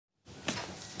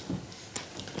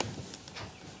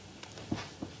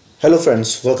Hello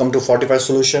friends, welcome to 45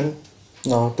 Solution.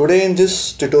 Now today in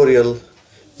this tutorial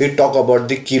we talk about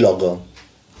the keylogger.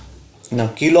 Now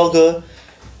keylogger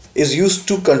is used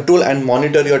to control and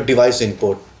monitor your device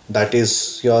input, that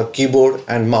is your keyboard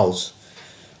and mouse.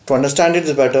 To understand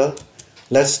it better,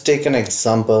 let's take an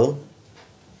example.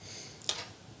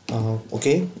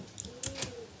 Okay,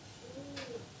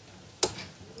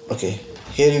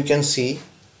 here you can see.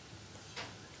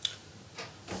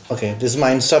 Okay, this is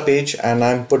my Insta page and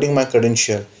I'm putting my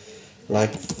credential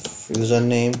like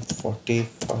username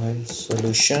 45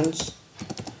 solutions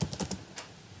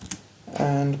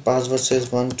and password says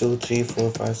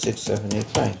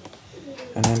 123456789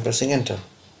 and I'm pressing enter.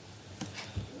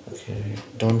 Okay,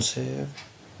 don't save,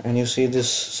 and you see this,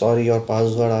 sorry your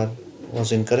password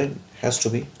was incorrect, has to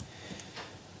be,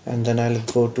 and then I'll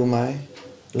go to my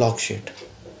log sheet.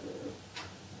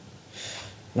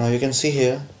 Now you can see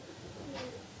here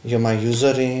my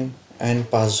username and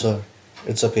password,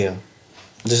 it's appear.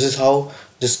 This is how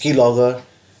this keylogger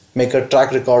make a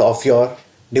track record of your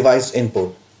device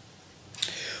input.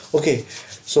 Okay,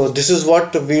 so this is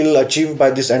what we'll achieve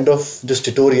by this end of this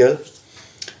tutorial.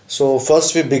 So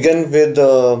first we begin with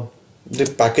the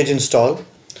package install,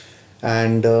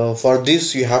 and for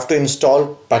this you have to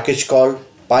install package called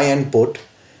pyinput,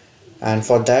 and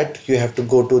for that you have to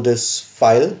go to this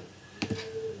file,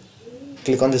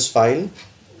 click on this file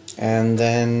and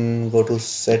then go to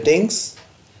settings,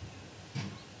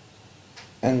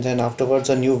 and then afterwards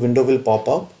a new window will pop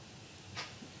up.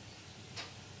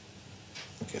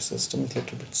 Okay, system is a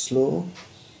little bit slow.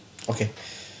 Okay,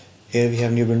 here we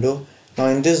have new window. Now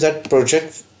in this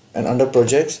project, and under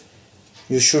projects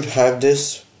you should have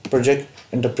this project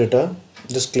interpreter.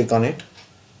 Just click on it,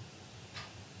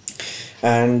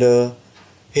 and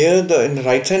here in the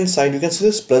right hand side you can see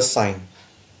this plus sign.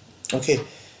 Okay,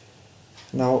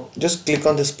 now just click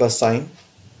on this plus sign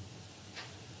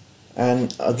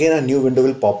and again a new window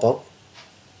will pop up.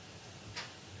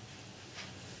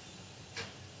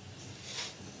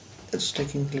 It's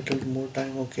taking a little more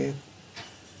time. Okay,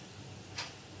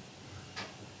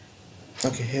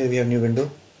 here we have new window.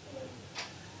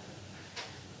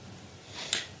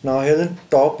 Now here in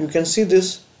top you can see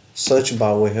this search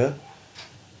bar over here,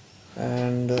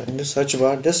 and in the search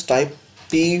bar just type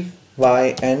PYNPUT.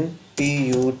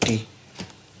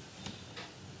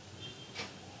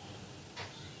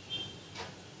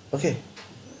 Okay,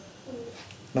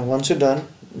 now once you're done,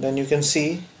 then you can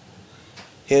see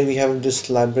here we have this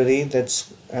library, and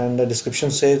the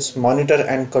description says monitor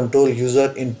and control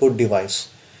user input device,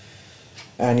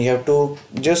 and you have to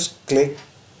just click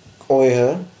over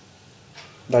here,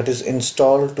 that is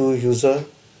install to user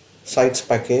sites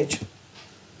package,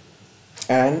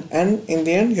 and in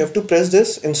the end you have to press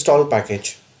this install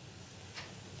package.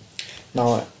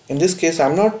 Now in this case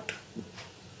I'm not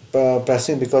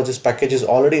pressing because this package is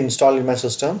already installed in my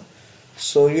system,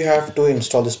 so you have to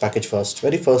install this package first.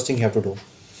 Very first thing you have to do.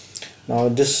 Now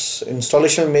this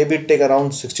installation maybe take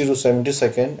around 60 to 70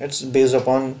 seconds. It's based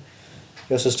upon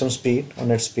your system speed or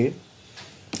net speed,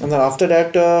 and then after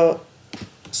that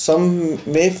some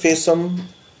may face some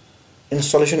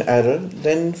installation error.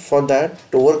 Then for that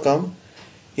to overcome,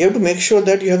 you have to make sure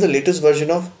that you have the latest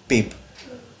version of PEEP.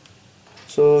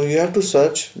 So you have to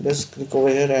search, just click over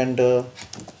here and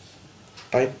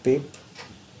type PEEP.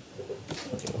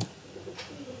 Okay.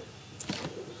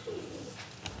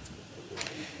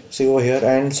 See over here,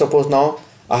 and suppose now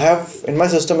I have in my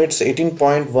system it's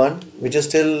 18.1, which is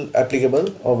still applicable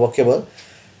or workable,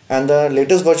 and the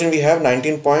latest version we have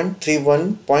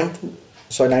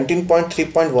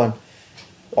 19.3.1.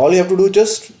 All you have to do,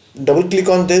 just double click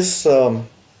on this up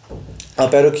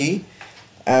arrow key,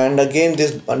 and again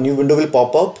this new window will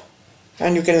pop up,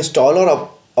 and you can install or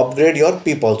upgrade your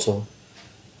PEEP also.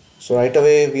 So right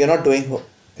away we are not doing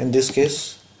in this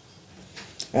case,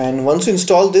 and once you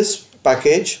install this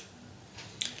package,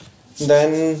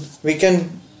 then we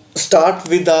can start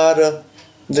with our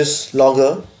this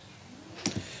logger.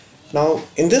 Now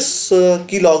in this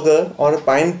keylogger or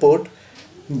pyinput,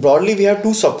 broadly we have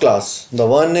two subclass. The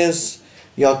one is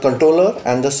your controller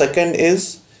and the second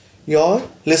is your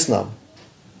listener.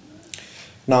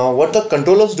 Now what the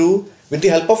controllers do, with the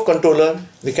help of controller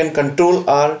we can control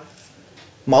our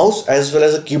mouse as well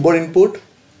as a keyboard input,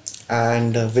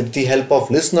 and with the help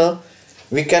of listener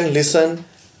we can listen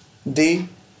the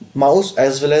mouse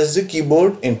as well as the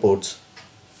keyboard inputs.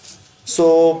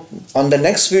 So on the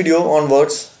next video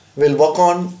onwards we'll work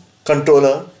on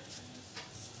controller.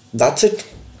 That's it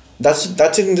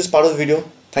in this part of the video.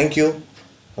 Thank you.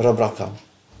 Rabraka.